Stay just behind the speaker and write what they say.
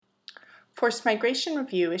Forced Migration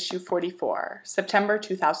Review, Issue 44, September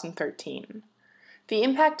 2013. The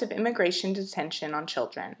Impact of Immigration Detention on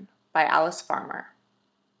Children, by Alice Farmer.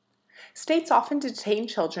 States often detain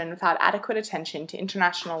children without adequate attention to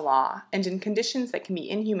international law and in conditions that can be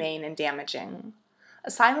inhumane and damaging.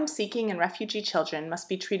 Asylum-seeking and refugee children must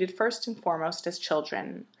be treated first and foremost as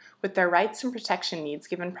children, with their rights and protection needs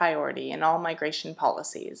given priority in all migration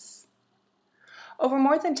policies. Over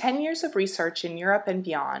more than 10 years of research in Europe and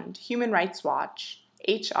beyond, Human Rights Watch,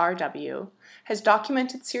 HRW, has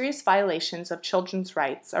documented serious violations of children's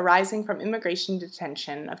rights arising from immigration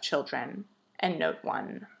detention of children. Endnote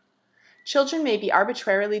 1. Children may be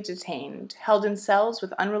arbitrarily detained, held in cells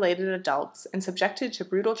with unrelated adults, and subjected to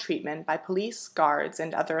brutal treatment by police, guards,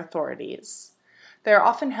 and other authorities. They are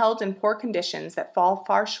often held in poor conditions that fall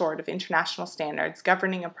far short of international standards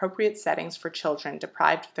governing appropriate settings for children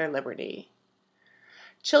deprived of their liberty.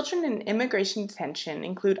 Children in immigration detention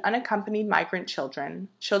include unaccompanied migrant children,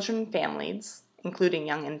 children and families, including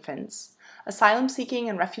young infants, asylum-seeking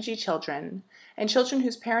and refugee children, and children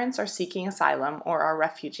whose parents are seeking asylum or are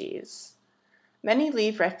refugees. Many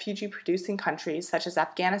leave refugee-producing countries such as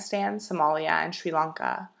Afghanistan, Somalia, and Sri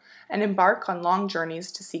Lanka, and embark on long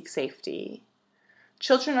journeys to seek safety.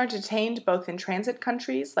 Children are detained both in transit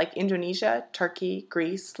countries like Indonesia, Turkey,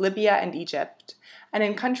 Greece, Libya, and Egypt, and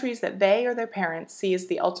in countries that they or their parents see as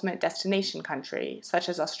the ultimate destination country, such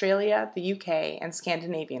as Australia, the UK, and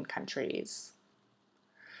Scandinavian countries.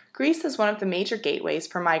 Greece is one of the major gateways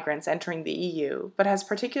for migrants entering the EU, but has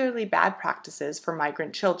particularly bad practices for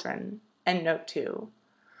migrant children. Endnote 2.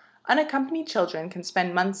 Unaccompanied children can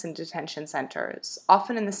spend months in detention centers,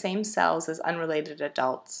 often in the same cells as unrelated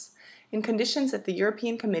adults, in conditions that the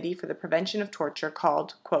European Committee for the Prevention of Torture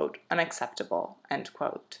called, quote, unacceptable, end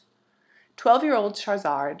quote. 12-year-old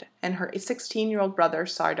Shahrzad and her 16-year-old brother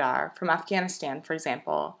Sardar from Afghanistan, for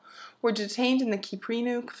example, were detained in the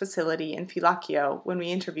Kyprinu facility in Filakio when we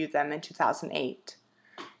interviewed them in 2008.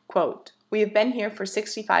 Quote, "We have been here for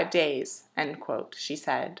 65 days, end quote, she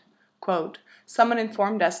said. Quote, "Someone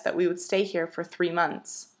informed us that we would stay here for 3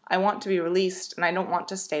 months. I want to be released and I don't want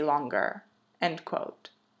to stay longer." End quote.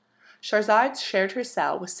 Shahrzad shared her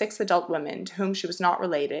cell with 6 adult women to whom she was not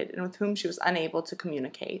related and with whom she was unable to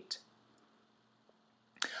communicate.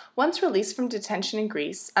 Once released from detention in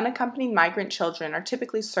Greece, unaccompanied migrant children are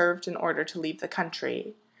typically served in order to leave the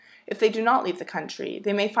country. If they do not leave the country,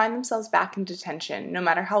 they may find themselves back in detention, no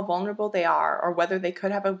matter how vulnerable they are or whether they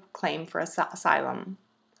could have a claim for asylum.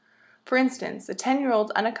 For instance, a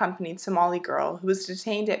 10-year-old unaccompanied Somali girl who was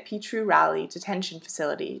detained at Pitru Rally detention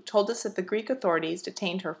facility told us that the Greek authorities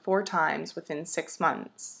detained her 4 times within 6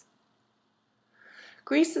 months.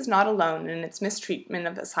 Greece is not alone in its mistreatment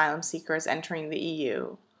of asylum seekers entering the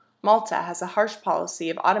EU. Malta has a harsh policy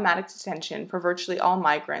of automatic detention for virtually all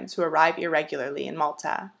migrants who arrive irregularly in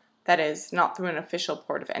Malta, that is, not through an official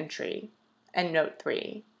port of entry. Endnote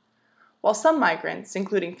 3. While some migrants,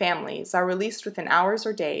 including families, are released within hours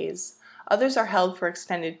or days, others are held for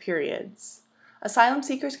extended periods. Asylum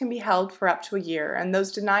seekers can be held for up to a year, and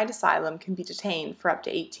those denied asylum can be detained for up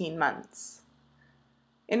to 18 months.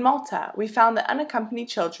 In Malta, we found that unaccompanied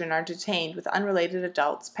children are detained with unrelated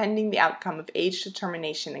adults pending the outcome of age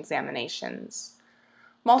determination examinations.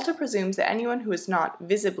 Malta presumes that anyone who is not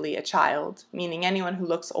visibly a child, meaning anyone who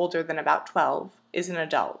looks older than about 12, is an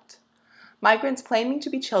adult. Migrants claiming to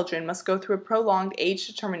be children must go through a prolonged age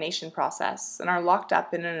determination process and are locked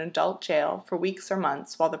up in an adult jail for weeks or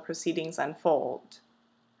months while the proceedings unfold.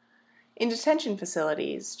 In detention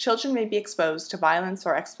facilities, children may be exposed to violence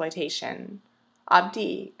or exploitation.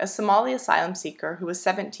 Abdi, a Somali asylum seeker who was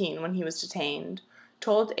 17 when he was detained,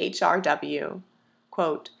 told HRW,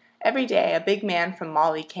 quote, "Every day a big man from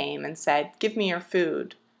Mali came and said, 'Give me your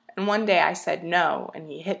food,' and one day I said no and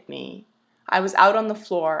he hit me. I was out on the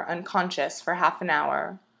floor, unconscious, for half an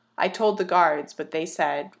hour. I told the guards, but they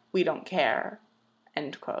said, 'We don't care.'"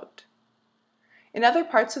 End quote. In other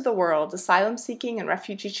parts of the world, asylum-seeking and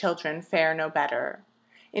refugee children fare no better.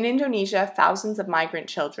 In Indonesia, thousands of migrant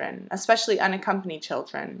children, especially unaccompanied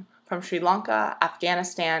children, from Sri Lanka,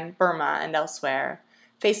 Afghanistan, Burma, and elsewhere,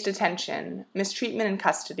 face detention, mistreatment in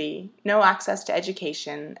custody, no access to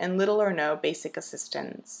education, and little or no basic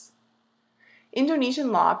assistance.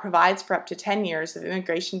 Indonesian law provides for up to 10 years of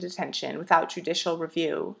immigration detention without judicial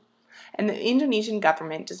review, and the Indonesian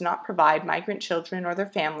government does not provide migrant children or their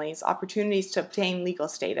families opportunities to obtain legal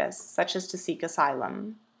status, such as to seek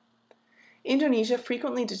asylum. Indonesia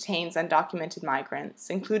frequently detains undocumented migrants,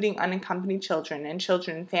 including unaccompanied children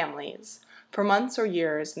and families, for months or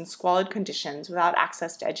years in squalid conditions without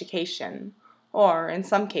access to education, or, in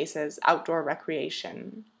some cases, outdoor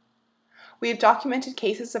recreation. We have documented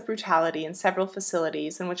cases of brutality in several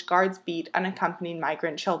facilities in which guards beat unaccompanied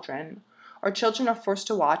migrant children, or children are forced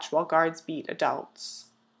to watch while guards beat adults.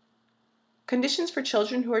 Conditions for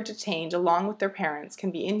children who are detained along with their parents can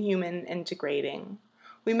be inhuman and degrading.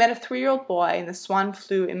 We met a 3-year-old boy in the Suan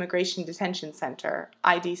Phu Immigration Detention Center,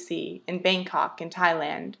 IDC, in Bangkok, in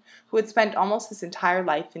Thailand, who had spent almost his entire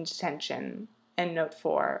life in detention. End note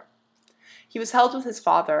 4. He was held with his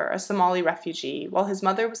father, a Somali refugee, while his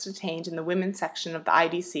mother was detained in the women's section of the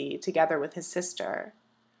IDC together with his sister.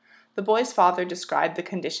 The boy's father described the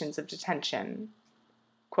conditions of detention.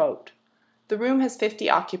 Quote, "The room has 50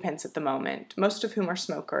 occupants at the moment, most of whom are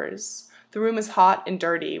smokers. The room is hot and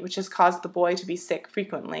dirty, which has caused the boy to be sick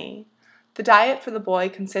frequently. The diet for the boy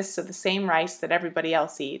consists of the same rice that everybody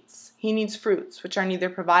else eats. He needs fruits, which are neither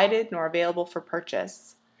provided nor available for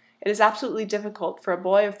purchase. It is absolutely difficult for a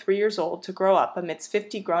boy of 3 years old to grow up amidst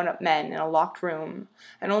 50 grown-up men in a locked room,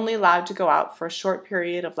 and only allowed to go out for a short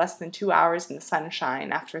period of less than 2 hours in the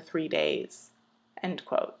sunshine after 3 days." End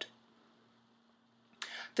quote.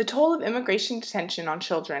 The toll of immigration detention on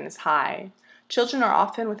children is high. Children are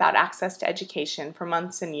often without access to education for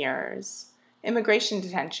months and years. Immigration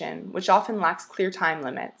detention, which often lacks clear time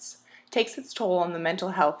limits, takes its toll on the mental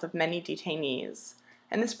health of many detainees,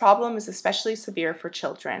 and this problem is especially severe for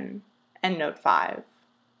children. End note 5.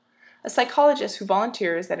 A psychologist who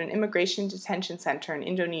volunteers at an immigration detention center in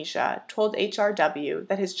Indonesia told HRW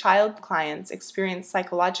that his child clients experience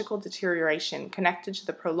psychological deterioration connected to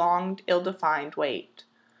the prolonged, ill-defined wait.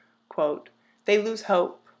 Quote, "They lose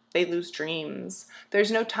hope. They lose dreams.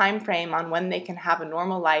 There's no time frame on when they can have a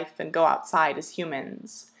normal life and go outside as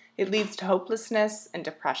humans. It leads to hopelessness and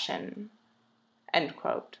depression." End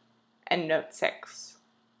quote. End note 6.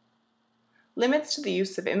 Limits to the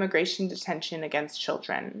use of immigration detention against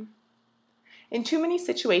children. In too many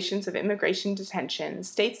situations of immigration detention,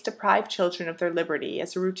 states deprive children of their liberty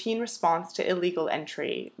as a routine response to illegal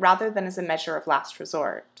entry, rather than as a measure of last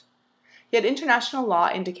resort. Yet international law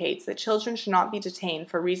indicates that children should not be detained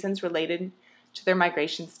for reasons related to their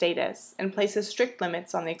migration status, and places strict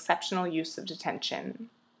limits on the exceptional use of detention.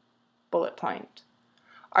 Bullet point.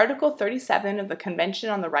 Article 37 of the Convention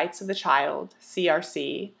on the Rights of the Child,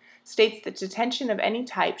 CRC, states that detention of any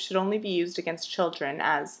type should only be used against children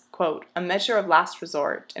as, quote, "a measure of last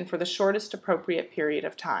resort and for the shortest appropriate period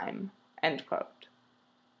of time." End quote.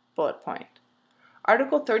 Bullet point.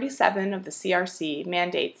 Article 37 of the CRC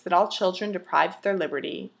mandates that all children deprived of their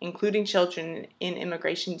liberty, including children in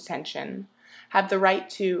immigration detention, have the right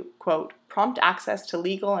to, quote, "prompt access to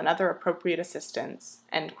legal and other appropriate assistance,"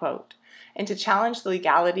 end quote, and to challenge the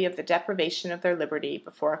legality of the deprivation of their liberty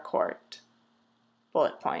before a court.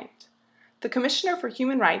 Bullet point. The Commissioner for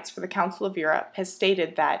Human Rights for the Council of Europe has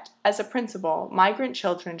stated that, as a principle, migrant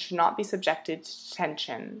children should not be subjected to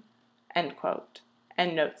detention. End quote.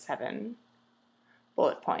 End note 7.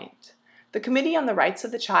 Bullet point. The Committee on the Rights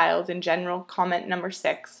of the Child in General Comment Number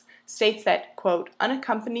 6 states that, quote,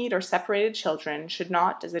 "unaccompanied or separated children should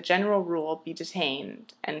not, as a general rule, be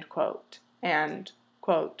detained," end quote, and,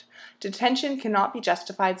 quote, "detention cannot be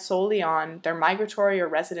justified solely on their migratory or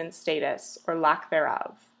resident status or lack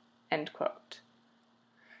thereof," end quote.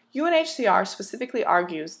 UNHCR specifically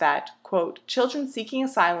argues that, quote, "children seeking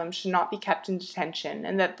asylum should not be kept in detention,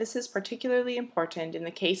 and that this is particularly important in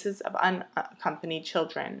the cases of unaccompanied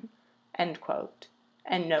children," end quote.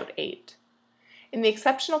 End note 8. In the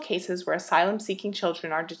exceptional cases where asylum-seeking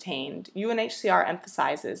children are detained, UNHCR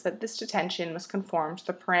emphasizes that this detention must conform to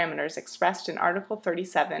the parameters expressed in Article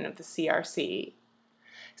 37 of the CRC.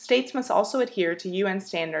 States must also adhere to UN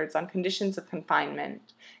standards on conditions of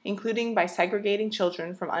confinement, including by segregating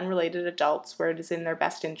children from unrelated adults where it is in their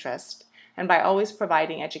best interest, and by always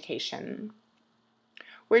providing education.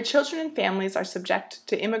 Where children and families are subject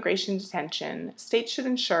to immigration detention, states should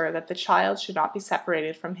ensure that the child should not be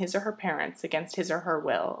separated from his or her parents against his or her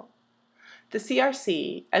will. The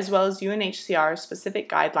CRC, as well as UNHCR's specific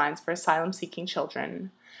guidelines for asylum-seeking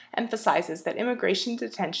children, emphasizes that immigration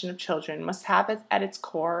detention of children must have at its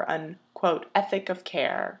core an, quote, "ethic of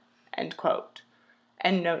care," end quote.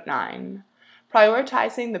 End note 9,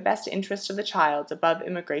 prioritizing the best interest of the child above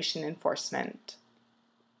immigration enforcement.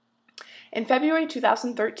 In February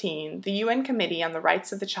 2013, the UN Committee on the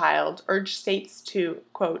Rights of the Child urged states to,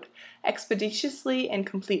 quote, "expeditiously and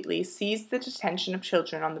completely seize the detention of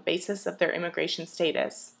children on the basis of their immigration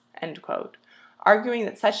status," end quote, arguing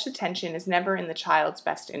that such detention is never in the child's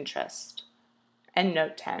best interest. End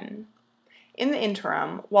note 10. In the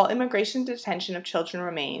interim, while immigration detention of children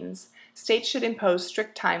remains, states should impose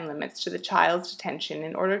strict time limits to the child's detention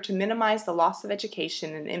in order to minimize the loss of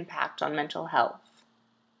education and impact on mental health.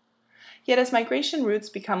 Yet as migration routes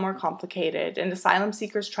become more complicated and asylum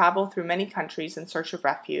seekers travel through many countries in search of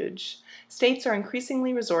refuge, states are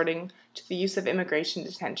increasingly resorting to the use of immigration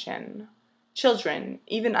detention. Children,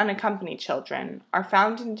 even unaccompanied children, are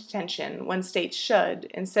found in detention when states should,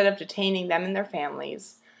 instead of detaining them and their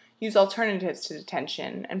families, use alternatives to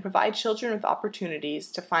detention and provide children with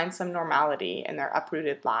opportunities to find some normality in their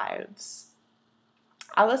uprooted lives.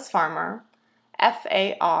 Alice Farmer,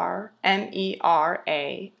 Farmera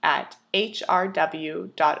at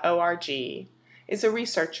hrw.org, is a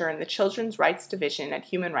researcher in the Children's Rights Division at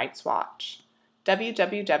Human Rights Watch.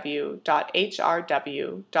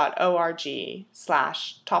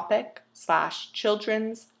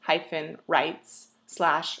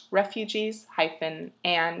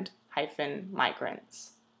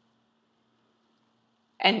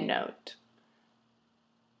 Endnote.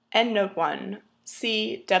 Endnote 1.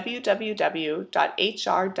 See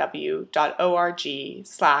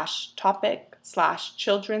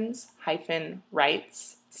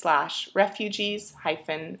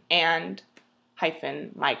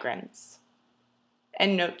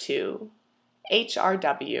Endnote 2.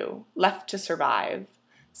 HRW, Left to Survive,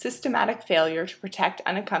 Systematic Failure to Protect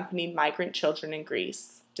Unaccompanied Migrant Children in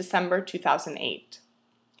Greece, December 2008.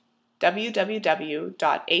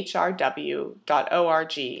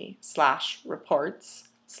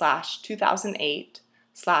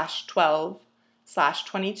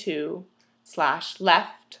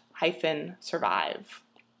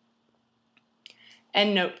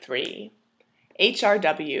 Endnote 3.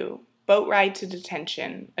 HRW, Boat Ride to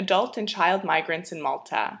Detention, Adult and Child Migrants in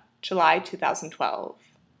Malta, July 2012.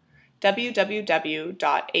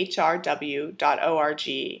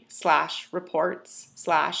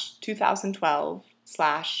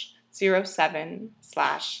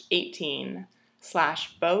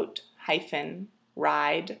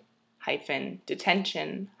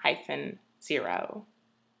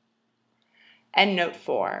 Endnote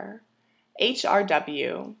 4.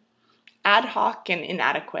 HRW, Ad hoc and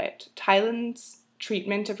Inadequate, Thailand's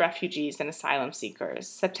Treatment of Refugees and Asylum Seekers,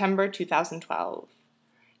 September 2012.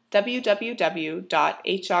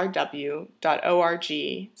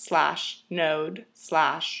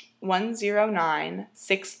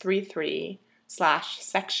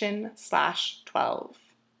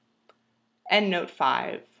 Endnote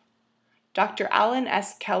 5. Dr. Alan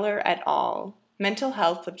S. Keller et al., Mental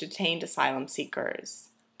Health of Detained Asylum Seekers,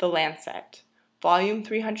 The Lancet, Volume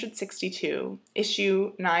 362,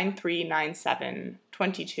 Issue 9397,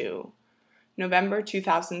 22, November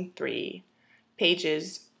 2003,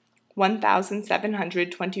 pages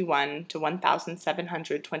 1721 to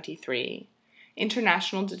 1723.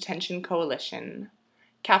 International Detention Coalition.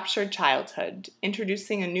 Captured Childhood,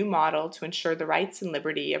 Introducing a New Model to Ensure the Rights and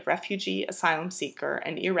Liberty of Refugee, Asylum Seeker,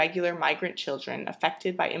 and Irregular Migrant Children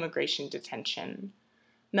Affected by Immigration Detention.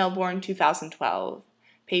 Melbourne, 2012,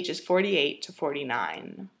 pages 48 to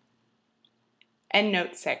 49.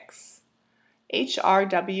 Endnote 6.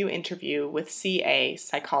 HRW Interview with C.A.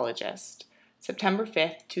 Psychologist, September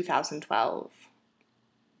 5, 2012.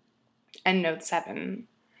 Endnote 7.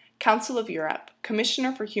 Council of Europe,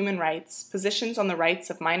 Commissioner for Human Rights, Positions on the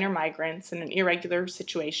Rights of Minor Migrants in an Irregular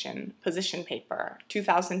Situation, Position Paper,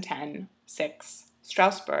 2010, 6,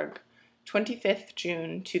 Strasbourg, 25th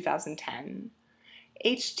June 2010.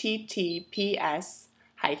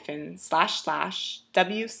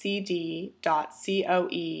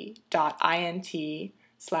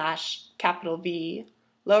 https://wcd.coe.int/V,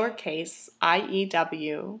 lowercase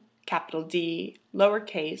IEW, capital D,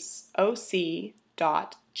 lowercase OC,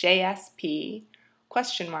 .jsp,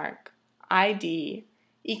 ID,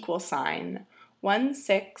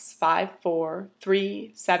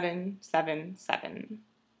 =165437777.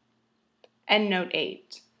 Endnote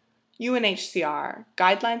 8. UNHCR,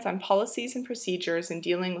 Guidelines on Policies and Procedures in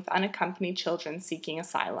Dealing with Unaccompanied Children Seeking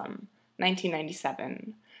Asylum,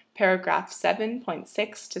 1997, paragraph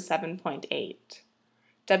 7.6 to 7.8.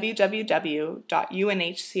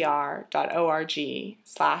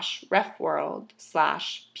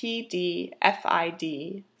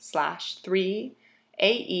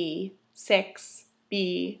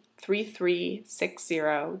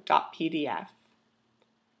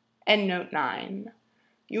 Endnote 9.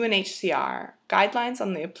 UNHCR, Guidelines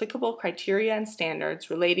on the Applicable Criteria and Standards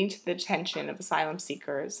Relating to the Detention of Asylum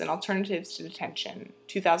Seekers and Alternatives to Detention,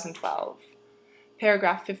 2012.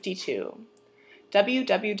 Paragraph 52.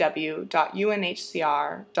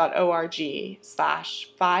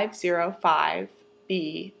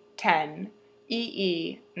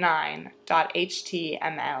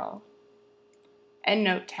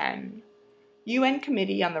 Endnote 10. UN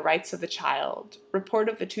Committee on the Rights of the Child, report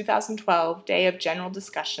of the 2012 Day of General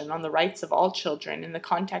Discussion on the Rights of All Children in the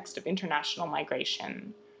Context of International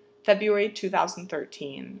Migration, February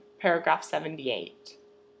 2013, paragraph 78.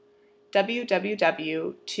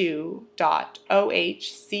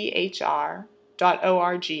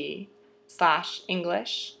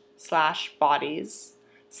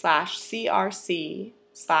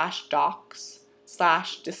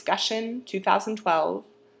 2012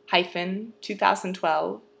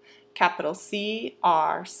 capital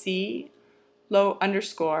CRC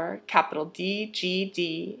capital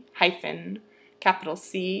DGD capital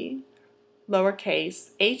C lowercase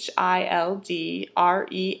HILDRENS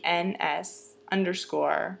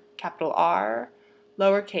capital R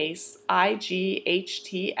lowercase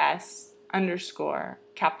IGHTS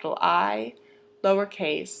capital I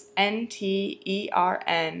lowercase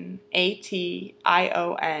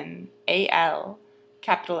NTERNATIONAL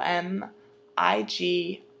capital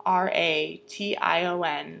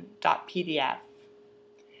MIGRATION.pdf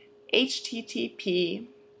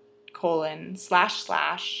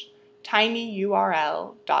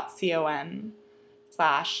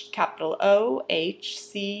http://tinyurl.com/capital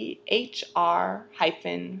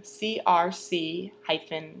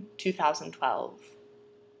OHCHR-CRC-2012